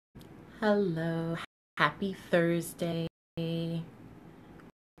Hello, happy Thursday.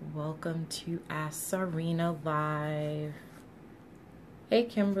 Welcome to Ask Czarina Live. Hey,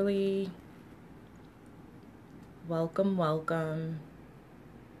 Kimberly. Welcome.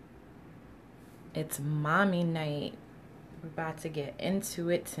 It's mommy night. We're about to get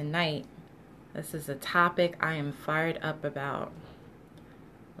into it tonight. This is a topic I am fired up about.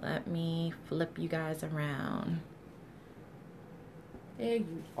 Let me flip you guys around. There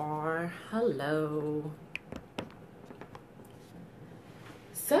you are. Hello.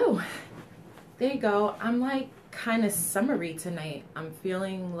 So, there you go. I'm like kind of summery tonight. I'm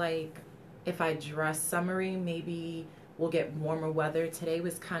feeling like if I dress summery, maybe we'll get warmer weather. Today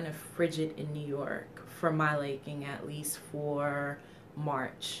was kind of frigid in New York, for my liking, at least for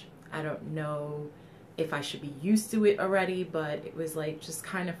March. I don't know if I should be used to it already, but it was like just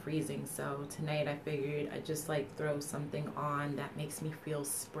kind of freezing. So tonight I figured I'd just like throw something on that makes me feel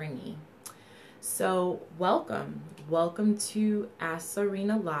springy. So welcome to Ask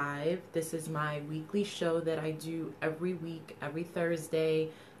Czarina Live. This is my weekly show that I do every week, every Thursday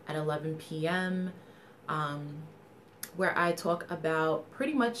at 11 p.m. Where I talk about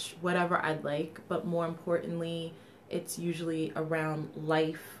pretty much whatever I'd like, but more importantly, it's usually around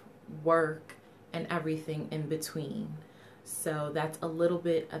life, work, and everything in between. So that's a little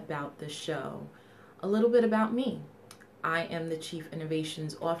bit about the show. A little bit about me. I am the Chief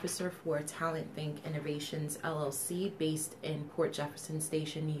Innovations Officer for Talent Think Innovations LLC based in Port Jefferson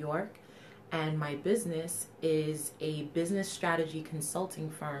Station, New York. And my business is a business strategy consulting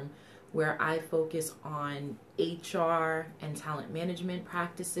firm where I focus on HR and talent management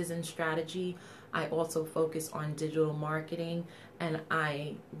practices and strategy. I also focus on digital marketing, and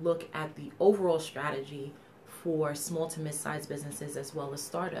I look at the overall strategy for small to mid-sized businesses as well as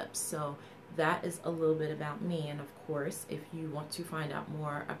startups. So that is a little bit about me. And of course, if you want to find out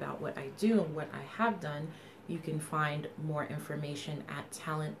more about what I do and what I have done, you can find more information at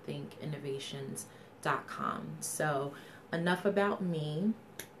talentthinkinnovations.com. So enough about me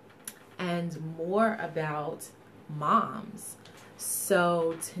and more about moms.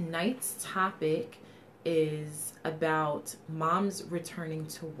 So tonight's topic is about moms returning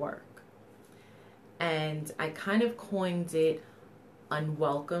to work. And I kind of coined it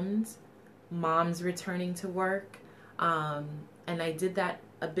Unwelcomed, moms returning to work. And I did that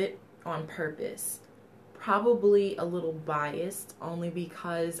a bit on purpose. Probably a little biased, only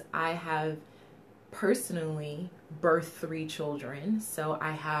because I have personally birthed 3 children. So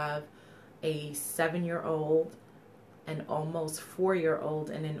I have a 7-year-old, an almost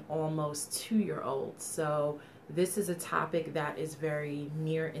 4-year-old, and an almost 2-year-old. So this is a topic that is very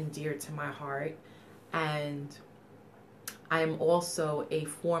near and dear to my heart. And I am also a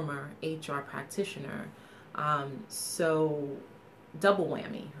former HR practitioner. So double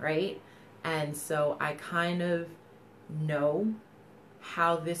whammy, right? And so I kind of know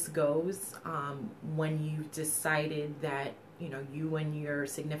how this goes when you've decided that, you and your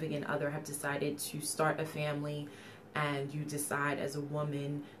significant other have decided to start a family, and you decide as a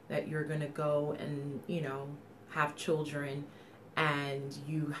woman that you're going to go and, have children, and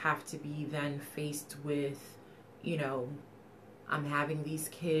you have to be then faced with, I'm having these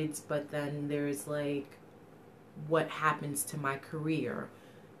kids, but then there's like, what happens to my career?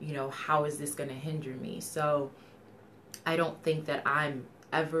 How is this going to hinder me? So I don't think that I'm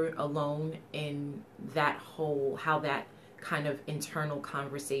ever alone in that whole, how that kind of internal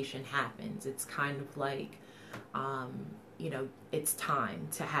conversation happens. It's kind of like, it's time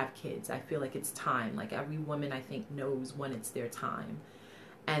to have kids. I feel like it's time. Like every woman, I think, knows when it's their time.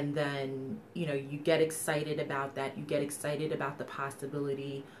 And then, you get excited about that. You get excited about the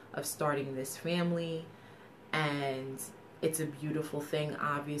possibility of starting this family. And it's a beautiful thing.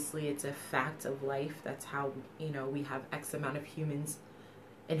 Obviously, it's a fact of life. That's how, we have X amount of humans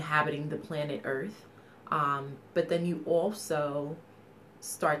inhabiting the planet Earth. But then you also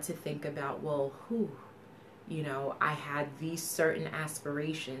start to think about, well, I had these certain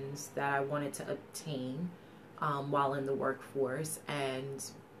aspirations that I wanted to obtain while in the workforce, and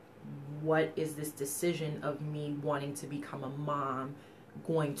what is this decision of me wanting to become a mom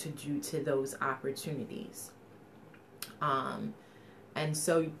going to do to those opportunities? And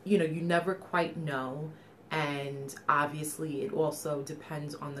so, you never quite know. And obviously it also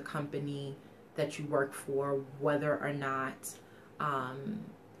depends on the company that you work for, whether or not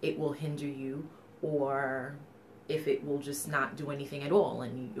it will hinder you, or if it will just not do anything at all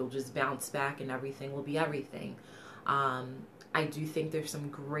and you'll just bounce back and everything will be everything. I do think there's some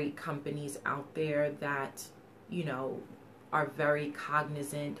great companies out there that, are very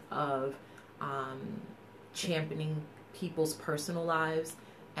cognizant of championing people's personal lives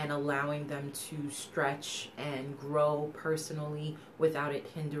and allowing them to stretch and grow personally without it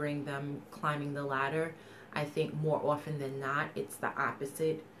hindering them climbing the ladder. I think more often than not, it's the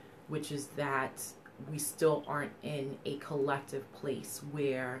opposite, which is that we still aren't in a collective place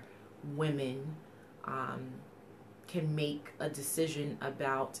where women can make a decision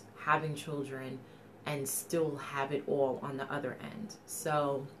about having children and still have it all on the other end.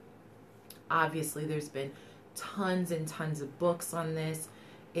 So obviously there's been tons and tons of books on this.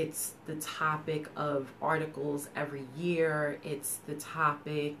 It's the topic of articles every year. It's the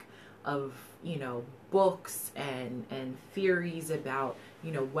topic of, books and theories about,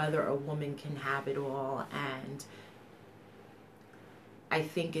 whether a woman can have it all. And I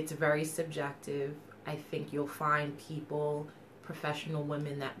think it's very subjective. I think you'll find people, professional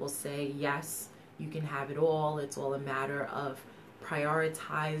women, that will say, yes, you can have it all. It's all a matter of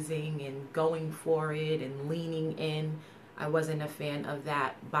prioritizing and going for it and leaning in. I wasn't a fan of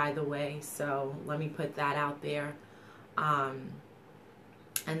that, by the way, so let me put that out there.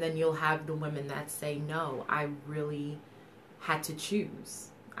 And then you'll have the women that say, no, I really had to choose.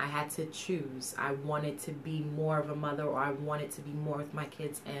 I had to choose. I wanted to be more of a mother, or I wanted to be more with my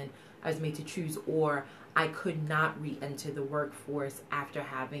kids, and I was made to choose. Or I could not re-enter the workforce after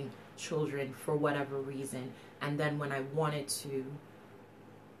having children for whatever reason. And then when I wanted to,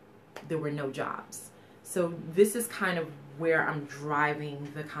 there were no jobs. So this is kind of where I'm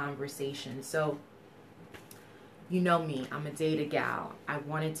driving the conversation. So you know me, I'm a data gal. I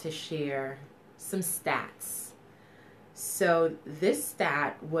wanted to share some stats. So this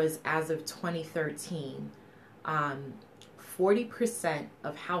stat was as of 2013. 40%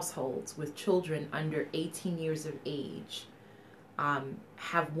 of households with children under 18 years of age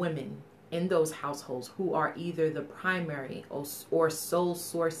have women in those households who are either the primary or sole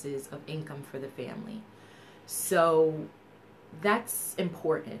sources of income for the family. So that's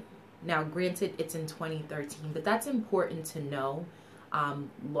important. Now, granted, it's in 2013, but that's important to know,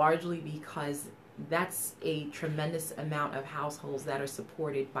 largely because that's a tremendous amount of households that are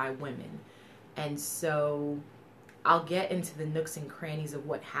supported by women. And so I'll get into the nooks and crannies of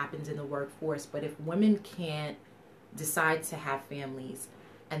what happens in the workforce, but if women can't decide to have families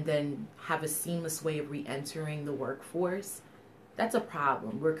and then have a seamless way of re-entering the workforce, that's a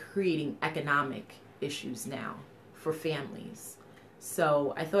problem. We're creating economic issues now for families.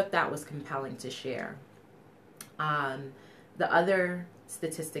 So I thought that was compelling to share. The other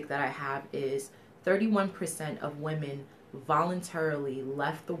statistic that I have is 31% of women voluntarily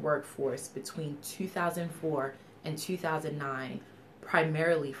left the workforce between 2004 and 2009,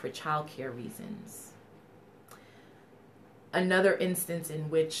 primarily for childcare reasons. Another instance in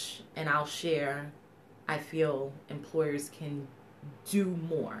which, and I'll share, I feel employers can do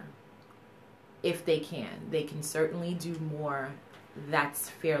more if they can. They can certainly do more. That's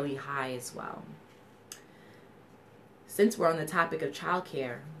fairly high as well. Since we're on the topic of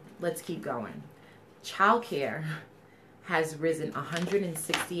childcare, let's keep going. Childcare has risen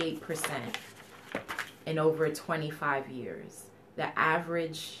 168% in over 25 years. The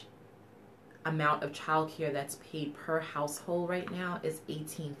average amount of childcare that's paid per household right now is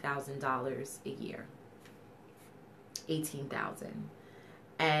 $18,000 a year. $18,000.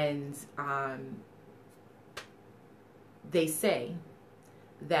 And they say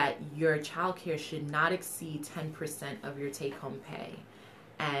that your childcare should not exceed 10% of your take-home pay.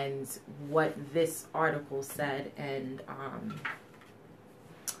 And what this article said, and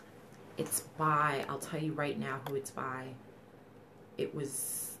it's by, I'll tell you right now who it's by. It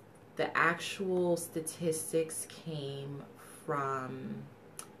was, the actual statistics came from,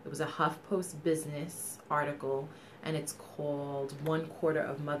 it was a HuffPost Business article, and it's called "One Quarter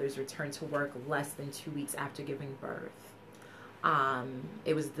of Mothers Return to Work Less Than 2 weeks After Giving Birth."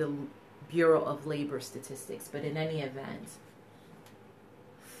 It was the Bureau of Labor Statistics, but in any event,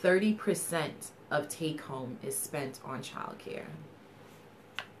 30% of take-home is spent on childcare.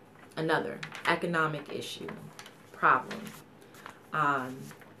 Another economic issue, problem.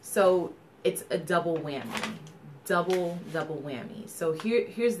 So it's a double whammy, double whammy. So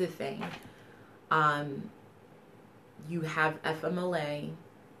here's the thing. You have FMLA,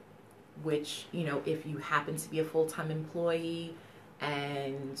 which, if you happen to be a full-time employee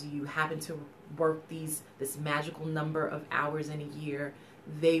and you happen to work this magical number of hours in a year,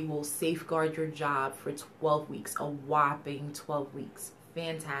 they will safeguard your job for 12 weeks, a whopping 12 weeks.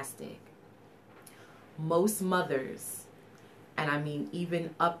 Fantastic. Most mothers, and I mean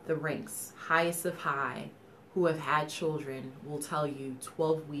even up the ranks, highest of high, who have had children will tell you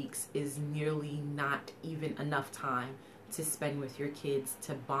 12 weeks is nearly not even enough time to spend with your kids,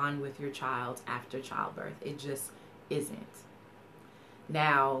 to bond with your child after childbirth. It just isn't.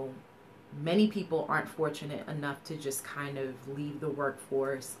 Now, many people aren't fortunate enough to just kind of leave the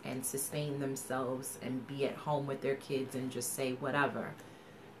workforce and sustain themselves and be at home with their kids and just say whatever.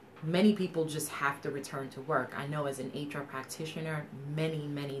 Many people just have to return to work. I know as an HR practitioner,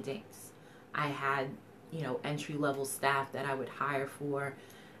 many days. I had, entry-level staff that I would hire for,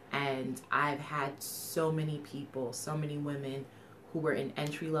 and I've had so many people, so many women who were in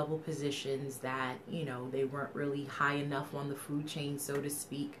entry-level positions that, they weren't really high enough on the food chain, so to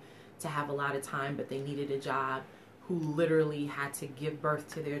speak, to have a lot of time, but they needed a job, who literally had to give birth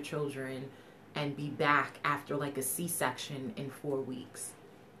to their children and be back after like a C-section in 4 weeks.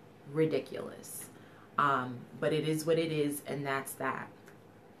 Ridiculous. But it is what it is, and that's that.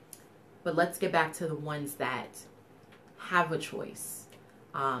 But let's get back to the ones that have a choice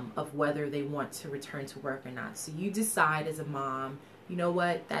of whether they want to return to work or not. So you decide as a mom, you know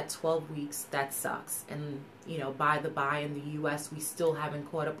what, that 12 weeks, that sucks. And, by the by, in the U.S., we still haven't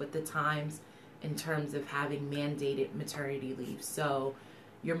caught up with the times in terms of having mandated maternity leave. So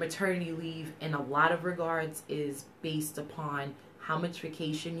your maternity leave, in a lot of regards, is based upon how much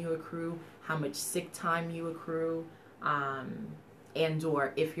vacation you accrue, how much sick time you accrue, and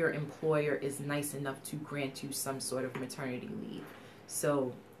or if your employer is nice enough to grant you some sort of maternity leave.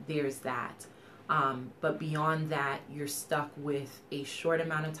 So there's that. But beyond that, you're stuck with a short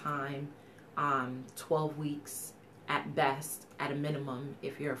amount of time, 12 weeks at best, at a minimum,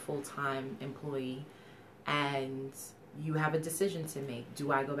 if you're a full-time employee, and you have a decision to make.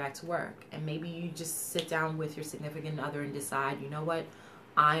 Do I go back to work? And maybe you just sit down with your significant other and decide, you know what,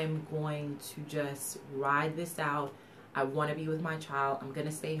 I'm going to just ride this out. I want to be with my child. I'm going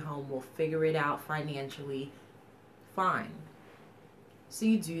to stay home. We'll figure it out financially. Fine. So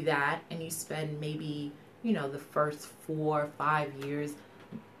you do that, and you spend maybe, the first 4 or 5 years.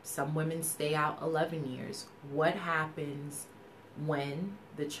 Some women stay out 11 years. What happens when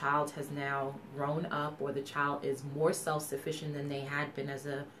the child has now grown up, or the child is more self-sufficient than they had been as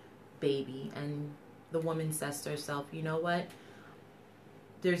a baby, and the woman says to herself, you know what,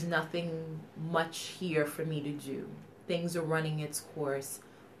 there's nothing much here for me to do. Things are running its course.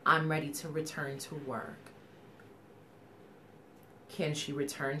 I'm ready to return to work. Can she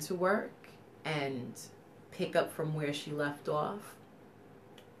return to work and pick up from where she left off?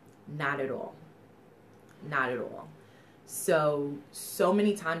 Not at all. Not at all. So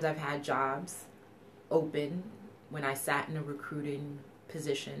many times I've had jobs open when I sat in a recruiting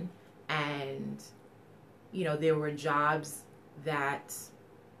position, and, there were jobs that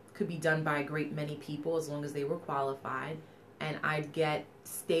could be done by a great many people as long as they were qualified, and I'd get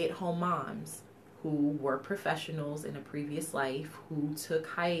stay-at-home moms who were professionals in a previous life, who took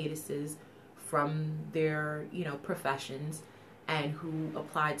hiatuses from their, professions, and who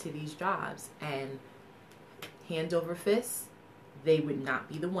applied to these jobs. And hand over fist, they would not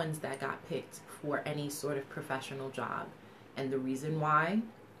be the ones that got picked for any sort of professional job. And the reason why?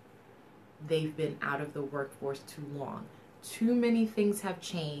 They've been out of the workforce too long. Too many things have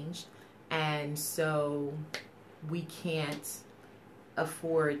changed, and so we can't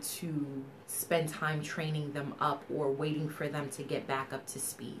afford to spend time training them up or waiting for them to get back up to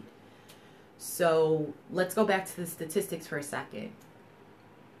speed. So let's go back to the statistics for a second.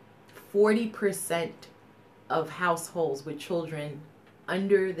 40% of households with children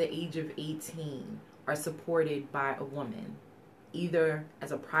under the age of 18 are supported by a woman, either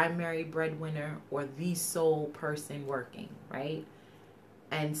as a primary breadwinner or the sole person working, right?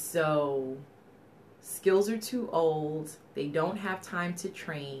 And so skills are too old. They don't have time to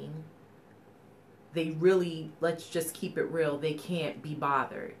train. They really, let's just keep it real, they can't be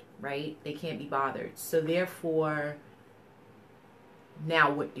bothered, right? They can't be bothered. So therefore, now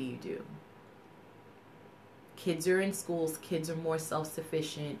what do you do? Kids are in schools. Kids are more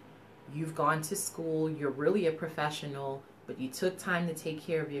self-sufficient. You've gone to school. You're really a professional, but you took time to take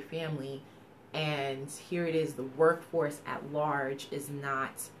care of your family. And here it is, the workforce at large is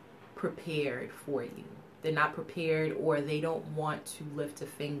not prepared for you. They're not prepared, or they don't want to lift a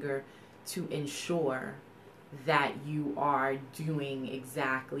finger to ensure that you are doing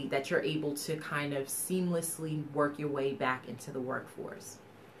exactly, that you're able to kind of seamlessly work your way back into the workforce.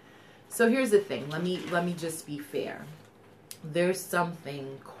 So here's the thing, let me just be fair. There's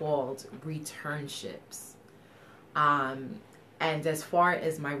something called returnships. And as far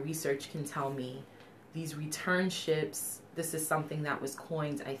as my research can tell me, these returnships, this is something that was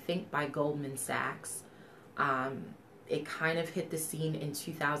coined, I think, by Goldman Sachs. It kind of hit the scene in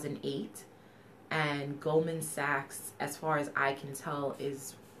 2008. And Goldman Sachs, as far as I can tell,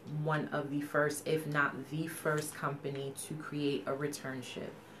 is one of the first, if not the first company to create a returnship.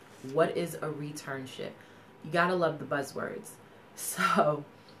 What is a returnship? You gotta love the buzzwords. So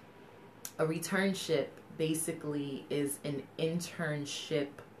a returnship basically is an internship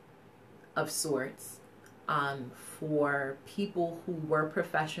of sorts, for people who were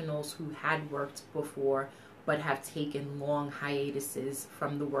professionals who had worked before but have taken long hiatuses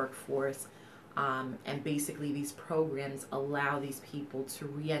from the workforce. And basically, these programs allow these people to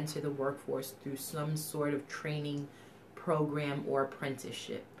re enter the workforce through some sort of training program or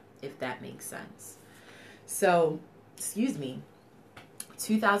apprenticeship, if that makes sense. So,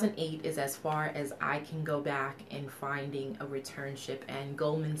 2008 is as far as I can go back in finding a returnship, and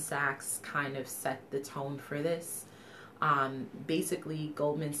Goldman Sachs kind of set the tone for this. Basically,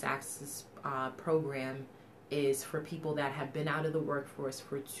 Goldman Sachs' program is for people that have been out of the workforce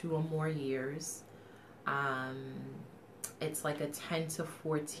for 2 or more years. It's like a 10 to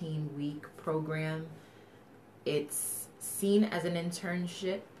 14 week program. It's seen as an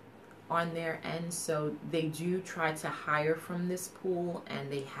internship on their end, so they do try to hire from this pool, and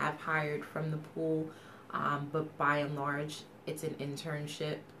they have hired from the pool, but by and large it's an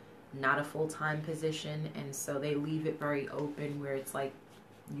internship, not a full-time position, and so they leave it very open where it's like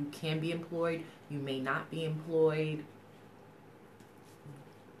you can be employed, you may not be employed,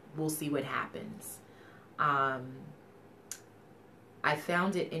 we'll see what happens. I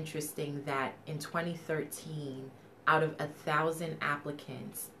found it interesting that in 2013, out of 1,000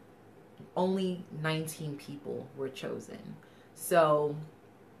 applicants, only 19 people were chosen. So,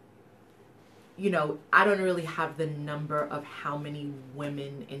 I don't really have the number of how many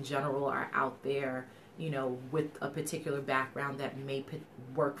women in general are out there, with a particular background that may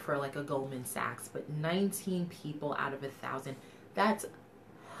work for like a Goldman Sachs. But 19 people out of 1,000, that's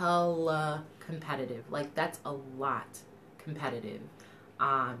hella competitive. Like, that's a lot competitive.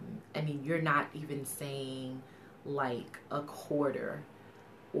 I mean, you're not even saying like a quarter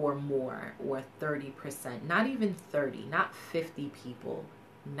or more, or 30%, not even 30, not 50 people,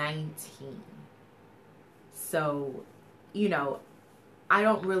 19. So, I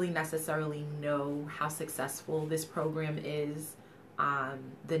don't really necessarily know how successful this program is.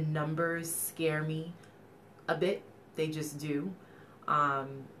 The numbers scare me a bit, they just do.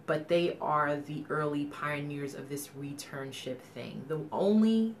 But they are the early pioneers of this returnship thing.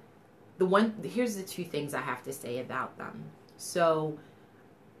 Here's the 2 things I have to say about them. So,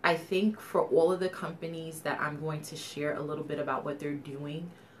 I think for all of the companies that I'm going to share a little bit about what they're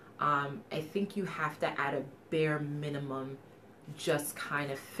doing, I think you have to, at a bare minimum, just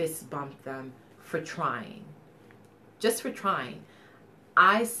kind of fist bump them for trying. Just for trying.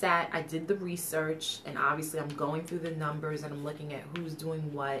 I did the research, and obviously I'm going through the numbers and I'm looking at who's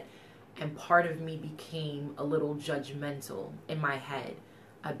doing what, and part of me became a little judgmental in my head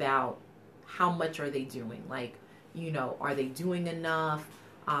about how much are they doing? Like, are they doing enough?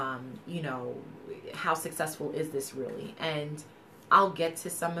 How successful is this really? And I'll get to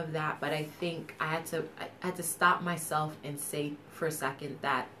some of that, but I think I had to stop myself and say for a second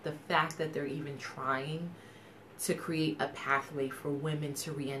that the fact that they're even trying to create a pathway for women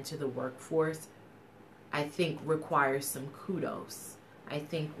to re-enter the workforce, I think requires some kudos. I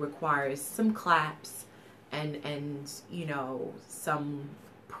think requires some claps and some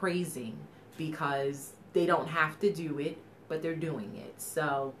praising, because they don't have to do it, but they're doing it.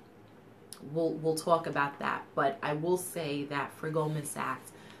 So we'll talk about that. But I will say that for Goldman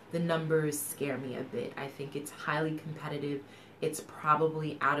Sachs, the numbers scare me a bit. I think it's highly competitive. It's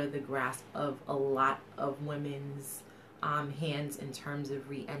probably out of the grasp of a lot of women's hands in terms of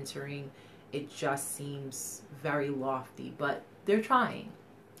re-entering. It just seems very lofty, but they're trying.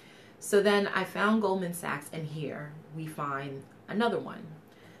 So then I found Goldman Sachs, and here we find another one.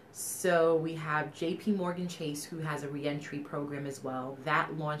 So we have JP Morgan Chase, who has a reentry program as well.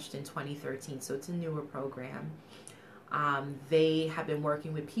 That launched in 2013, so it's a newer program. They have been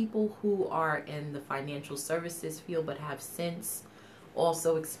working with people who are in the financial services field, but have since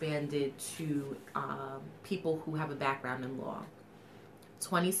also expanded to people who have a background in law.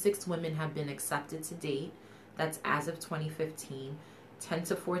 26 women have been accepted to date. That's as of 2015. 10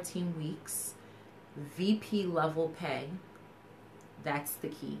 to 14 weeks. VP level pay. That's the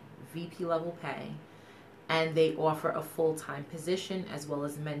key. VP level pay. And they offer a full-time position as well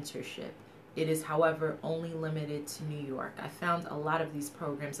as mentorship. It is, however, only limited to New York. I found a lot of these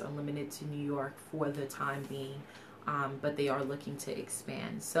programs are limited to New York for the time being, but they are looking to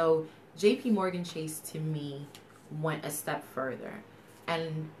expand. So JP Morgan Chase, to me, went a step further.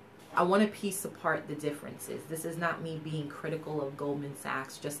 And I want to piece apart the differences. This is not me being critical of Goldman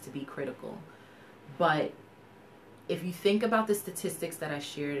Sachs just to be critical. But if you think about the statistics that I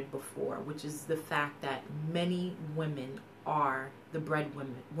shared before, which is the fact that many women are the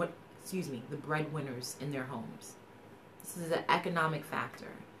breadwinners in their homes. This is an economic factor.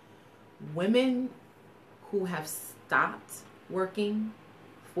 Women who have stopped working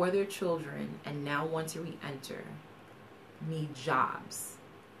for their children and now want to re-enter need jobs,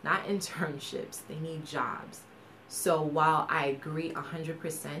 not internships. They need jobs. So while I agree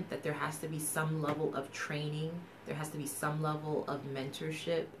 100% that there has to be some level of training, there has to be some level of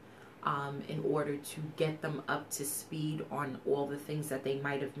mentorship in order to get them up to speed on all the things that they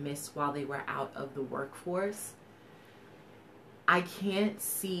might have missed while they were out of the workforce, I can't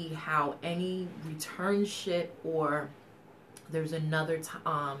see how any returnship, or there's another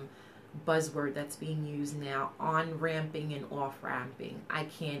buzzword that's being used now, on-ramping and off-ramping. I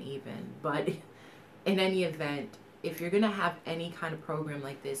can't even. But in any event, if you're going to have any kind of program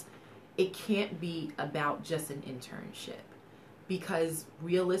like this, it can't be about just an internship. Because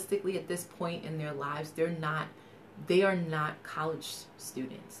realistically, at this point in their lives, they are not college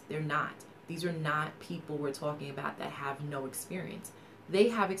students. They're not. These are not people we're talking about that have no experience. They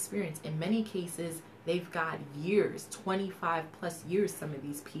have experience. In many cases, they've got years, 25 plus years, some of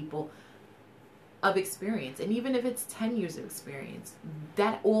these people, of experience. And even if it's 10 years of experience,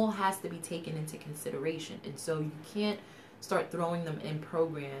 that all has to be taken into consideration. And so you can't start throwing them in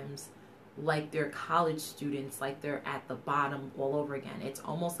programs like they're college students, like they're at the bottom all over again. It's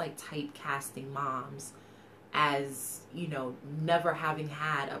almost like typecasting moms as, you know, never having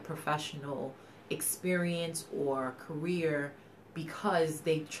had a professional experience or career because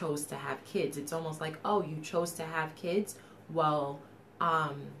they chose to have kids. It's almost like, oh, you chose to have kids? Well,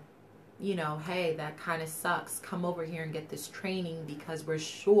 you know, hey, that kind of sucks. Come over here and get this training because we're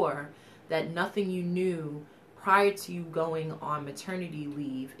sure that nothing you knew prior to you going on maternity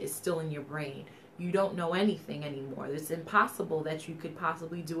leave is still in your brain. You don't know anything anymore. It's impossible that you could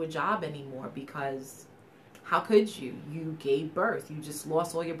possibly do a job anymore because how could you? You gave birth. You just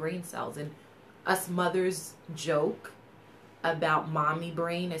lost all your brain cells. And us mothers joke about mommy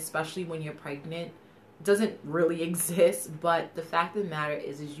brain, especially when you're pregnant, doesn't really exist. But the fact of the matter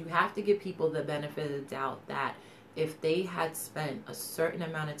is you have to give people the benefit of the doubt that if they had spent a certain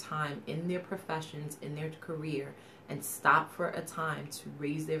amount of time in their professions, in their career, and stopped for a time to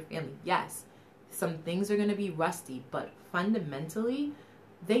raise their family, yes, some things are going to be rusty, but fundamentally,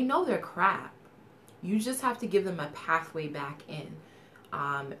 they know their crap. You just have to give them a pathway back in.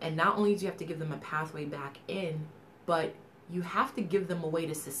 And not only do you have to give them a pathway back in, but you have to give them a way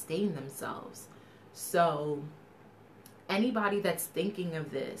to sustain themselves. So anybody that's thinking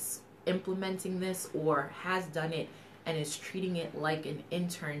of this, implementing this, or has done it and is treating it like an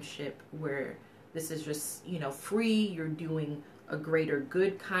internship where this is just, you know, free, you're doing a greater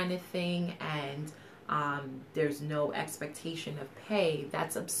good kind of thing, and there's no expectation of pay,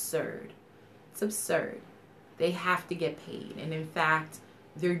 that's absurd. It's absurd. They have to get paid. And in fact,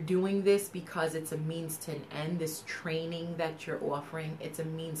 they're doing this because it's a means to an end. This training that you're offering, it's a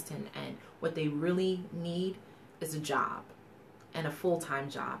means to an end. What they really need is a job, and a full-time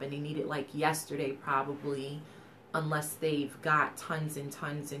job. And they need it like yesterday probably, unless they've got tons and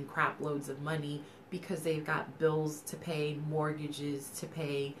tons and crap loads of money because they've got bills to pay, mortgages to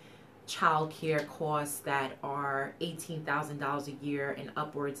pay, childcare costs that are $18,000 a year and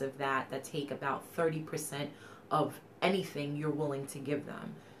upwards of that take about 30% of anything you're willing to give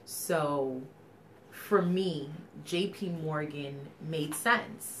them. So for me, JP Morgan made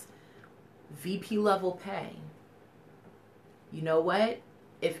sense. VP level pay. You know what?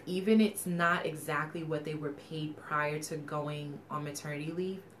 If even it's not exactly what they were paid prior to going on maternity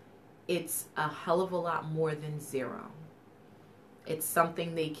leave, it's a hell of a lot more than zero. It's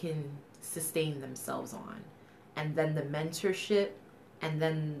something they can sustain themselves on. And then the mentorship, and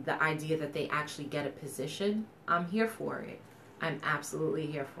then the idea that they actually get a position, I'm here for it. I'm absolutely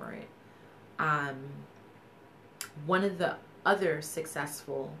here for it. One of the other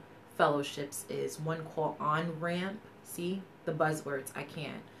successful fellowships is one called On-Ramp. See, the buzzwords, I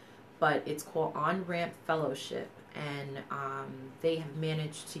can't. But it's called On-Ramp Fellowship. And they have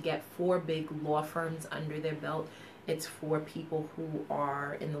managed to get 4 big law firms under their belt. It's for people who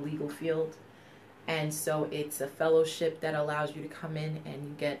are in the legal field. And so it's a fellowship that allows you to come in and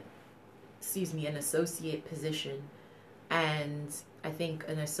you get, an associate position. And I think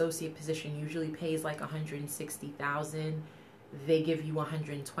an associate position usually pays like $160,000. They give you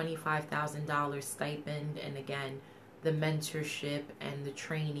 $125,000 stipend. And again, the mentorship and the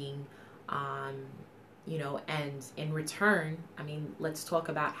training, and in return, I mean, let's talk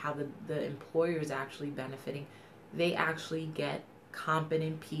about how the employer is actually benefiting. They actually get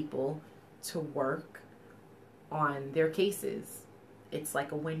competent people to work on their cases. It's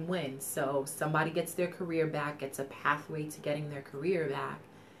like a win-win. So somebody gets their career back, gets a pathway to getting their career back,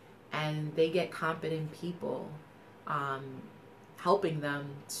 and they get competent people helping them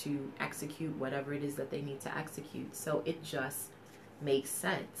to execute whatever it is that they need to execute. So it just makes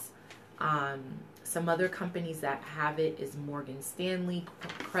sense. Some other companies that have it is Morgan Stanley,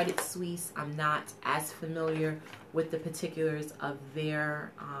 Credit Suisse. I'm not as familiar with the particulars of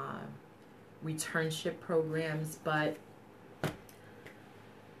their returnship programs, but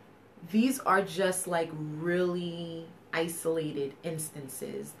these are just like really isolated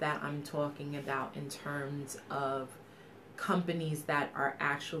instances that I'm talking about in terms of companies that are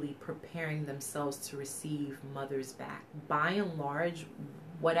actually preparing themselves to receive mothers back. By and large,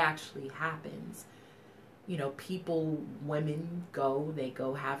 what actually happens, you know, women they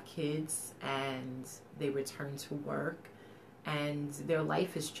go have kids and they return to work and their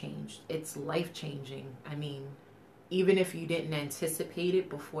life has changed. It's life changing. I mean, even if you didn't anticipate it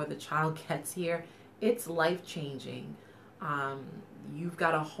before the child gets here, it's life changing. You've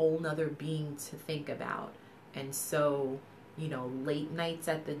got a whole nother being to think about. And so, you know, late nights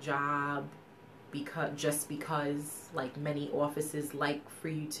at the job, because like many offices like for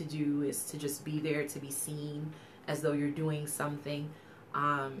you to do is to just be there to be seen as though you're doing something,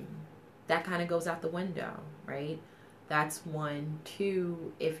 that kind of goes out the window, right? That's one.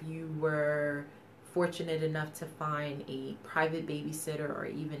 Two, if you were fortunate enough to find a private babysitter or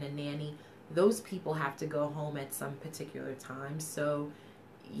even a nanny, those people have to go home at some particular time. So,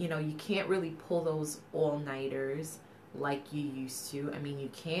 you know, you can't really pull those all-nighters like you used to. I mean, you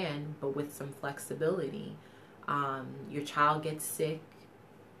can, but with some flexibility. Your child gets sick.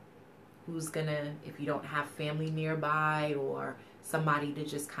 If you don't have family nearby or somebody to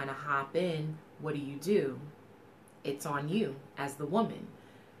just kind of hop in, what do? It's on you as the woman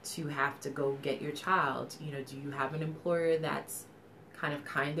to have to go get your child. You know, do you have an employer that's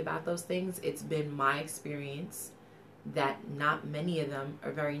kind about those things? It's been my experience that not many of them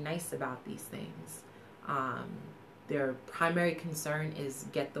are very nice about these things. Their primary concern is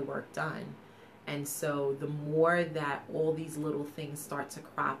get the work done. And so the more that all these little things start to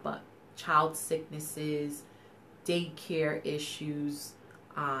crop up, child sicknesses, daycare issues,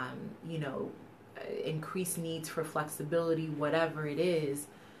 you know, increased needs for flexibility, whatever it is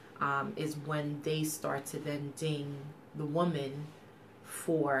when they start to then ding the woman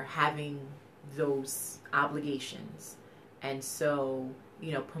for having those obligations. And so,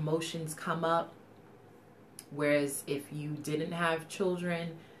 you know, promotions come up, whereas if you didn't have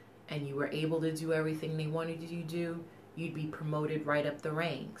children and you were able to do everything they wanted you to do, you'd be promoted right up the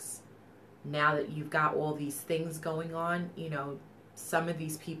ranks. Now that you've got all these things going on, you know, some of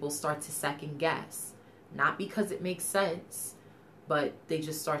these people start to second guess. Not because it makes sense, but they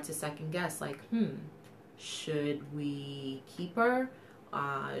just start to second guess, like, should we keep her?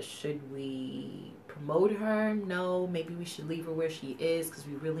 Should we promote her? No, maybe we should leave her where she is because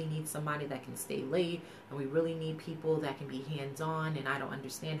we really need somebody that can stay late, and we really need people that can be hands-on, and I don't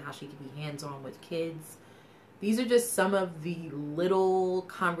understand how she can be hands-on with kids. These are just some of the little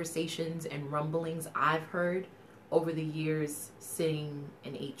conversations and rumblings I've heard over the years sitting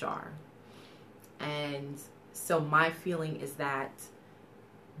in HR. And so my feeling is that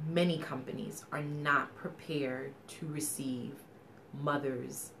many companies are not prepared to receive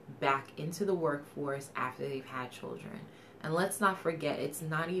mothers back into the workforce after they've had children. And let's not forget, it's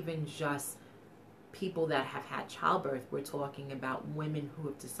not even just people that have had childbirth. We're talking about women who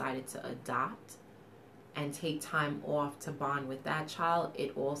have decided to adopt and take time off to bond with that child.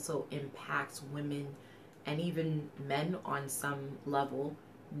 It also impacts women and even men on some level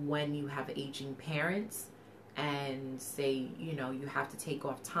when you have aging parents and say, you know, you have to take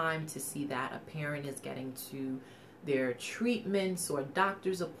off time to see that a parent is getting to their treatments or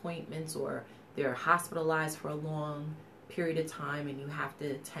doctor's appointments, or they're hospitalized for a long period of time and you have to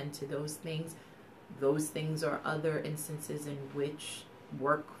attend to those things. Those things are other instances in which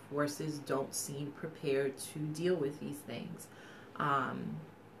workforces don't seem prepared to deal with these things.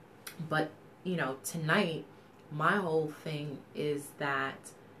 But, you know, tonight, my whole thing is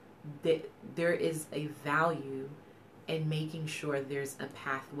that there is a value in making sure there's a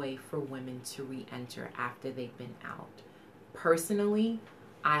pathway for women to re-enter after they've been out. Personally,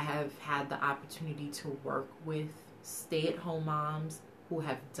 I have had the opportunity to work with stay-at-home moms who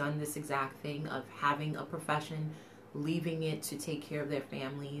have done this exact thing of having a profession, leaving it to take care of their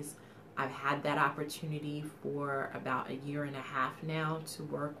families. I've had that opportunity for about 1.5 years now to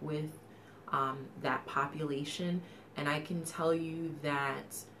work with that population, and I can tell you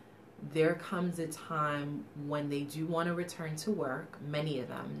that there comes a time when they do want to return to work, many of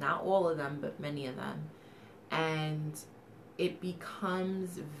them, not all of them, but many of them, and it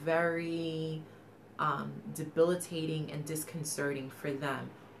becomes very debilitating and disconcerting for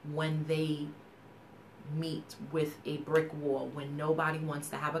them when they meet with a brick wall, when nobody wants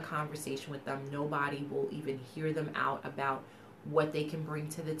to have a conversation with them, nobody will even hear them out about what they can bring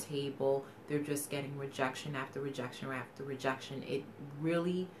to the table. They're just getting rejection after rejection after rejection. It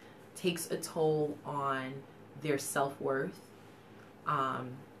really takes a toll on their self-worth,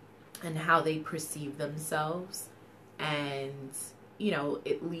 and how they perceive themselves. And, you know,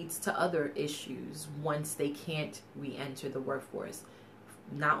 it leads to other issues once they can't re-enter the workforce.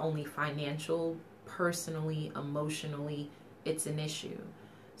 Not only financial, personally, emotionally, it's an issue.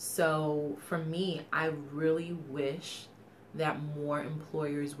 So for me, I really wish that more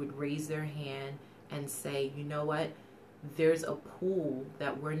employers would raise their hand and say, you know what, there's a pool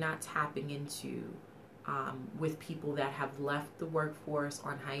that we're not tapping into with people that have left the workforce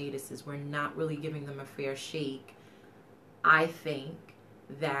on hiatuses. We're not really giving them a fair shake. I think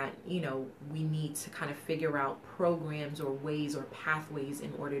that, you know, we need to kind of figure out programs or ways or pathways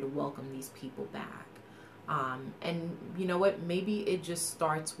in order to welcome these people back. And you know what, maybe it just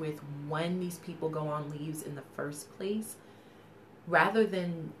starts with when these people go on leaves in the first place, rather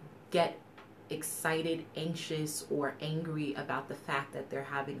than get excited, anxious, or angry about the fact that they're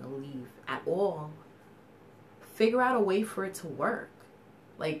having a leave at all. Figure out a way for it to work.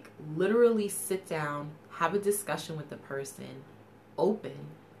 Like, literally sit down, have a discussion with the person, open,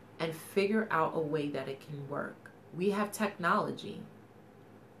 and figure out a way that it can work. We have technology.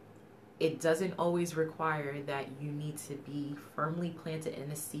 It doesn't always require that you need to be firmly planted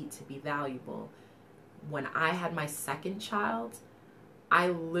in a seat to be valuable. When I had my second child, I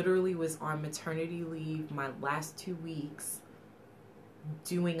literally was on maternity leave my last 2 weeks,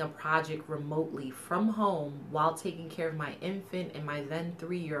 doing a project remotely from home while taking care of my infant and my then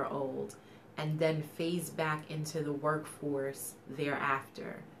 3-year-old, and then phase back into the workforce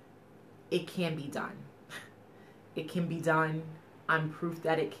thereafter. It can be done. It can be done. I'm proof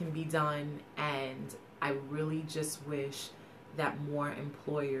that it can be done, and I really just wish that more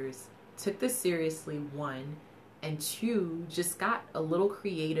employers took this seriously, one, and two, just got a little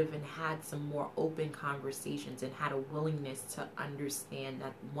creative and had some more open conversations and had a willingness to understand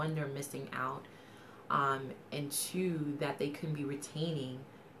that, one, they're missing out, and two, that they could be retaining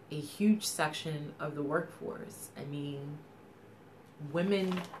a huge section of the workforce. I mean,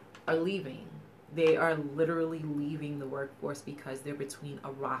 women are leaving. They are literally leaving the workforce because they're between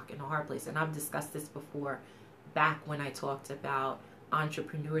a rock and a hard place. And I've discussed this before, back when I talked about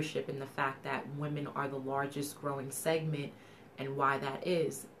entrepreneurship and the fact that women are the largest growing segment, and why that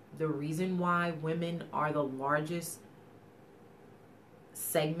is. The reason why women are the largest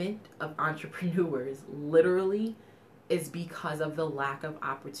segment of entrepreneurs, literally, is because of the lack of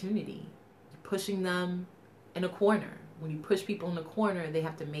opportunity. You're pushing them in a corner. When you push people in a corner, they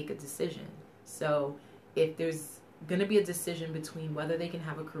have to make a decision. So if there's going to be a decision between whether they can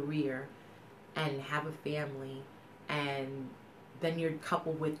have a career and have a family, and then you're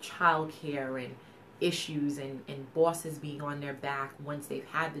coupled with childcare and issues and bosses being on their back once they've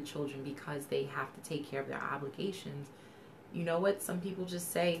had the children because they have to take care of their obligations, you know what? Some people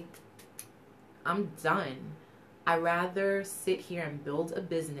just say, I'm done. I'd rather sit here and build a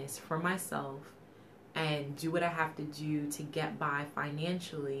business for myself and do what I have to do to get by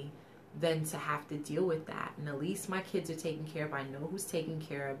financially than to have to deal with that. And at least my kids are taken care of. I know who's taking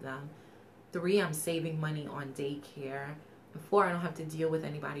care of them. 3, I'm saving money on daycare. And 4, I don't have to deal with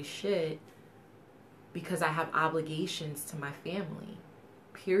anybody's shit because I have obligations to my family.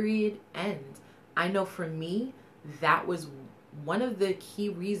 Period. End. I know for me, that was one of the key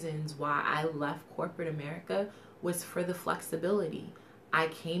reasons why I left corporate America, was for the flexibility. I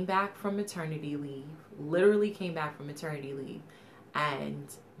came back from maternity leave, literally came back from maternity leave, and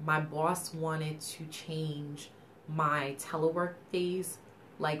my boss wanted to change my telework days,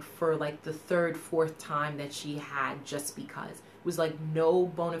 like for like the 3rd, 4th time that she had, just because. It was like no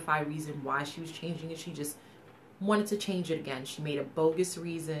bona fide reason why she was changing it. She just wanted to change it again. She made up bogus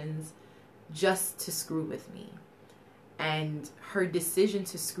reasons just to screw with me. And her decision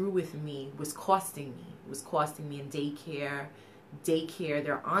to screw with me was costing me. It was costing me in daycare,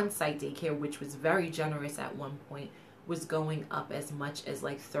 their on-site daycare, which was very generous at one point, was going up as much as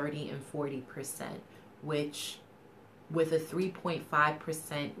like 30 and 40%, which with a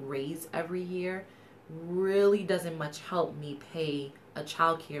 3.5% raise every year really doesn't much help me pay a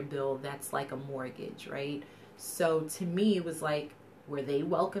childcare bill that's like a mortgage, right? So to me, it was like, were they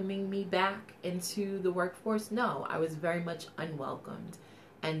welcoming me back into the workforce? No, I was very much unwelcomed.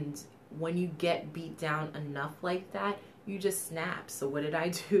 And when you get beat down enough like that, you just snap. So what did I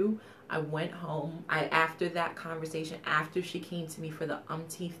do? I went home. After that conversation, after she came to me for the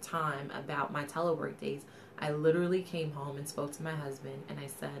umpteenth time about my telework days, I literally came home and spoke to my husband and I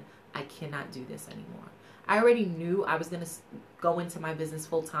said, I cannot do this anymore. I already knew I was going to go into my business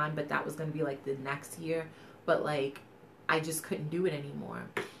full time, but that was going to be like the next year. But like, I just couldn't do it anymore.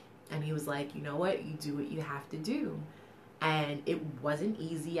 And he was like, you know what? You do what you have to do. And it wasn't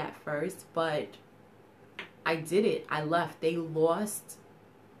easy at first, but I did it. I left. They lost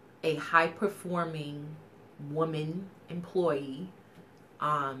a high performing woman employee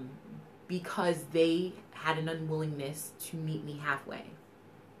because they had an unwillingness to meet me halfway.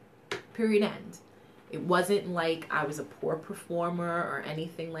 Period, end. It wasn't like I was a poor performer or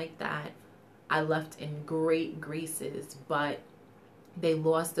anything like that. I left in great graces, but they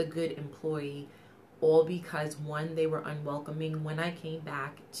lost a good employee, all because one, they were unwelcoming when I came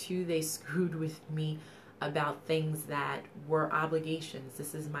back. Two, they screwed with me about things that were obligations.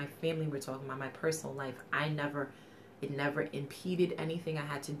 This is my family we're talking about, my personal life. It never impeded anything I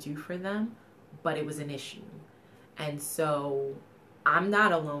had to do for them, but it was an issue. And so I'm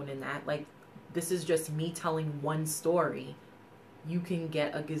not alone in that. Like, this is just me telling one story. You can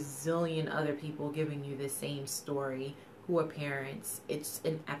get a gazillion other people giving you the same story who are parents. It's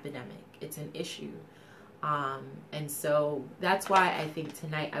an epidemic. It's an issue. And so that's why I think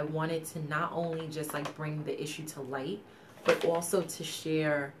tonight I wanted to not only just like bring the issue to light, but also to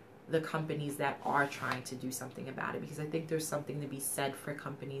share the companies that are trying to do something about it, because I think there's something to be said for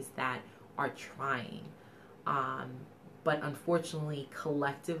companies that are trying. But unfortunately,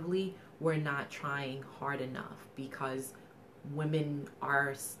 collectively, we're not trying hard enough, because women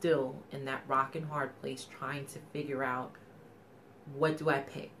are still in that rock and hard place trying to figure out, what do I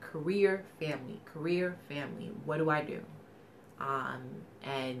pick? Career, family, what do I do?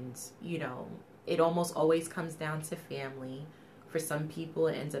 And you know, it almost always comes down to family. For some people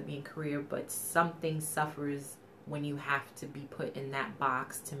it ends up being career, but something suffers when you have to be put in that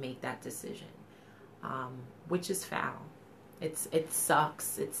box to make that decision, which is foul. It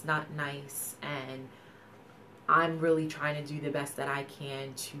sucks. It's not nice, and I'm really trying to do the best that I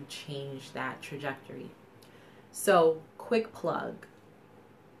can to change that trajectory. So, quick plug.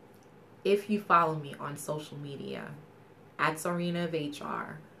 If you follow me on social media, at Czarina of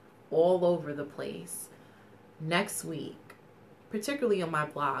HR, all over the place, next week, particularly on my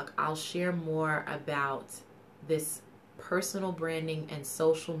blog, I'll share more about this personal branding and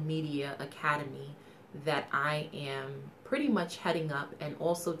social media academy that I am pretty much heading up and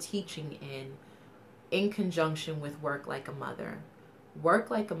also teaching in conjunction with Work Like a Mother.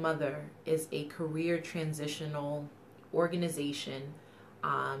 Work Like a Mother is a career transitional organization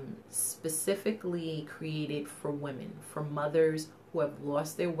specifically created for women, for mothers who have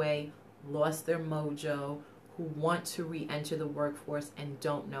lost their way, lost their mojo, who want to re-enter the workforce and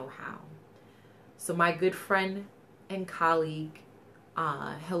don't know how. So my good friend and colleague,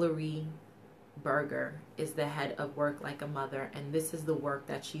 Hillary Berger, is the head of Work Like a Mother, and this is the work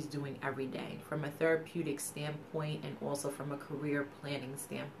that she's doing every day from a therapeutic standpoint and also from a career planning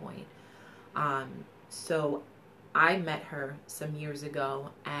standpoint. So I met her some years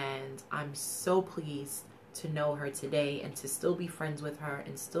ago, and I'm so pleased to know her today and to still be friends with her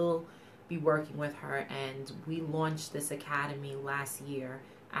and still be working with her. And we launched this academy last year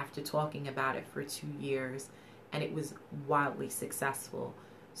after talking about it for 2 years, and it was wildly successful.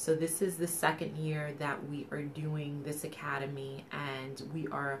 So this is the second year that we are doing this academy, and we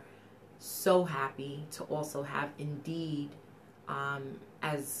are so happy to also have Indeed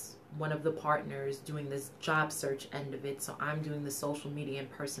as one of the partners doing this job search end of it. So I'm doing the social media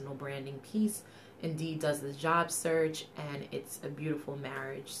and personal branding piece. Indeed does the job search, and it's a beautiful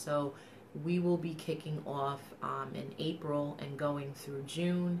marriage. So we will be kicking off in April and going through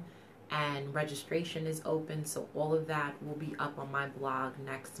June, and registration is open. So all of that will be up on my blog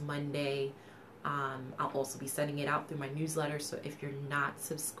next Monday. I'll also be sending it out through my newsletter. So if you're not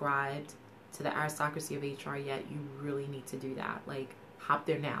subscribed to the Aristocracy of HR yet, you really need to do that. Like, hop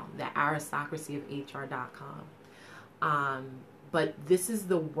there now, the aristocracyofhr.com. But this is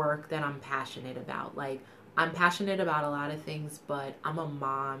the work that I'm passionate about. Like, I'm passionate about a lot of things, but I'm a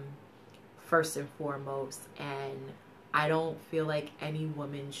mom first and foremost, and I don't feel like any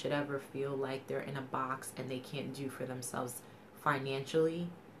woman should ever feel like they're in a box and they can't do for themselves financially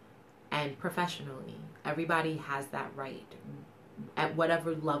and professionally. Everybody has that right at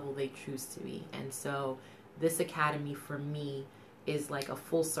whatever level they choose to be. And so this academy for me is like a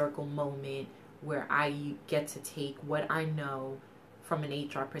full circle moment where I get to take what I know from an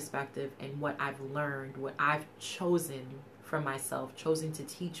HR perspective and what I've learned, what I've chosen for myself, chosen to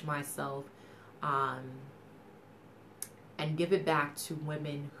teach myself, and give it back to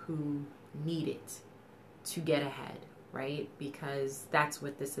women who need it to get ahead, right? Because that's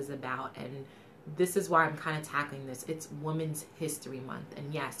what this is about. And this is why I'm kind of tackling this. It's Women's History Month.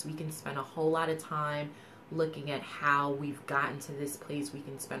 And yes, we can spend a whole lot of time looking at how we've gotten to this place. We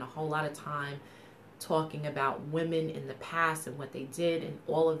can spend a whole lot of time talking about women in the past and what they did, and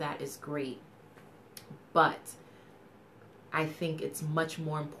all of that is great. But I think it's much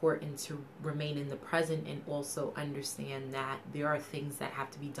more important to remain in the present and also understand that there are things that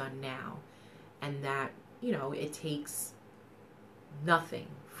have to be done now, and that, you know, it takes nothing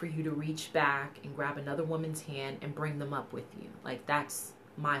for you to reach back and grab another woman's hand and bring them up with you. Like, that's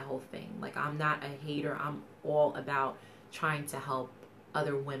my whole thing. Like, I'm not a hater. I'm all about trying to help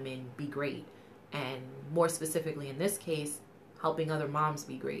other women be great, and more specifically in this case, helping other moms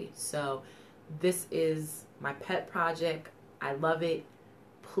be great. So this is my pet project. I love it.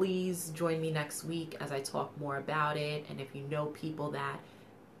 Please join me next week as I talk more about it. And if you know people that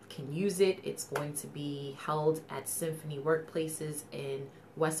can use it, it's going to be held at Symphony Workplaces in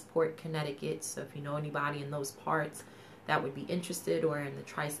Westport, Connecticut. So if you know anybody in those parts that would be interested, or in the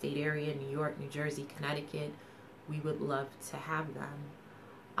tri-state area, New York, New Jersey, Connecticut, we would love to have them.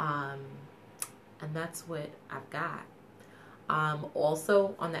 And that's what I've got.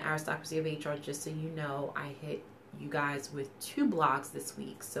 Also, on the Aristocracy of HR, just so you know, I hit you guys with 2 blogs this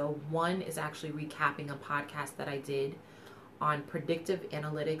week. So one is actually recapping a podcast that I did on predictive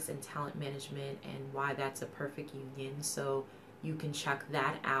analytics and talent management, and why that's a perfect union. So you can check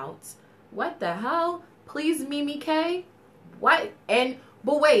that out. What the hell? Please, Mimi K? What?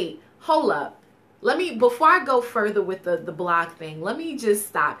 But wait, hold up. Before I go further with the blog thing, let me just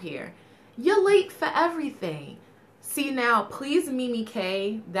stop here. You're late for everything. See now, please, Mimi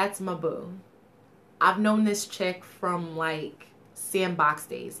K, that's my boo. I've known this chick from like sandbox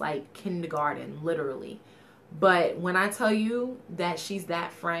days, like kindergarten, literally. But when I tell you that she's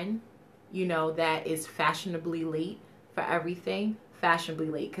that friend, you know, that is fashionably late for everything, fashionably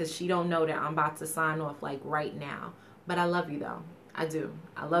late, because she don't know that I'm about to sign off like right now. But I love you though. I do.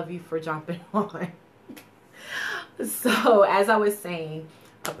 I love you for jumping on. So as I was saying,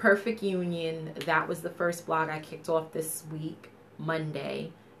 A Perfect Union, that was the first blog I kicked off this week,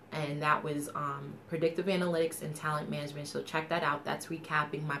 Monday. And that was predictive analytics and talent management. So check that out. That's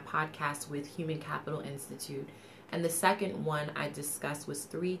recapping my podcast with Human Capital Institute. And the second one I discussed was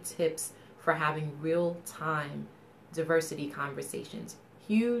 3 tips for having real-time diversity conversations.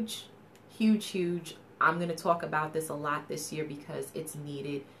 Huge, huge, huge. I'm going to talk about this a lot this year because it's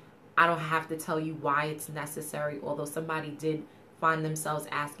needed. I don't have to tell you why it's necessary, although somebody did find themselves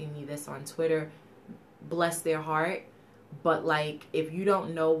asking me this on Twitter. Bless their heart. But like, if you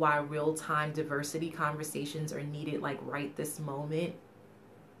don't know why real-time diversity conversations are needed like right this moment,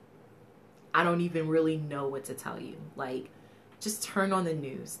 I don't even really know what to tell you. Like, just turn on the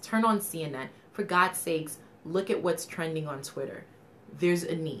news, turn on CNN. For God's sakes, look at what's trending on Twitter. There's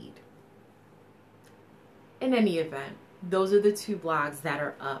a need. In any event, those are the 2 blogs that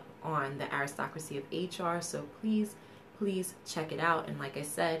are up on the Aristocracy of HR. So please, please check it out. And like I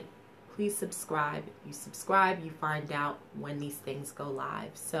said, please subscribe. You subscribe, you find out when these things go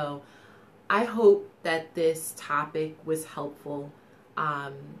live. So I hope that this topic was helpful.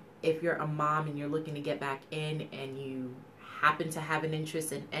 If you're a mom and you're looking to get back in, and you happen to have an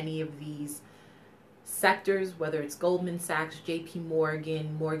interest in any of these sectors, whether it's Goldman Sachs, JP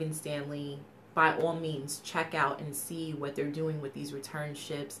Morgan, Morgan Stanley, by all means, check out and see what they're doing with these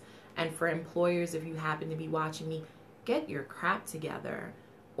returnships. And for employers, if you happen to be watching me, get your crap together.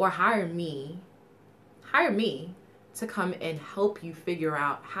 Or hire me to come and help you figure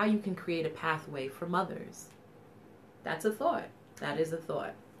out how you can create a pathway for mothers. That's a thought. That is a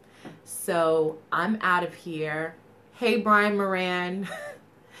thought. So I'm out of here. Hey, Brian Moran.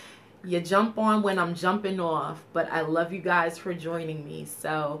 You jump on when I'm jumping off, but I love you guys for joining me.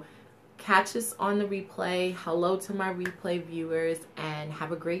 So catch us on the replay. Hello to my replay viewers, and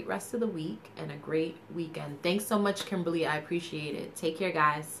have a great rest of the week and a great weekend. Thanks so much, Kimberly. I appreciate it. Take care,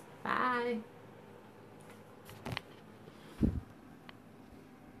 guys. Bye.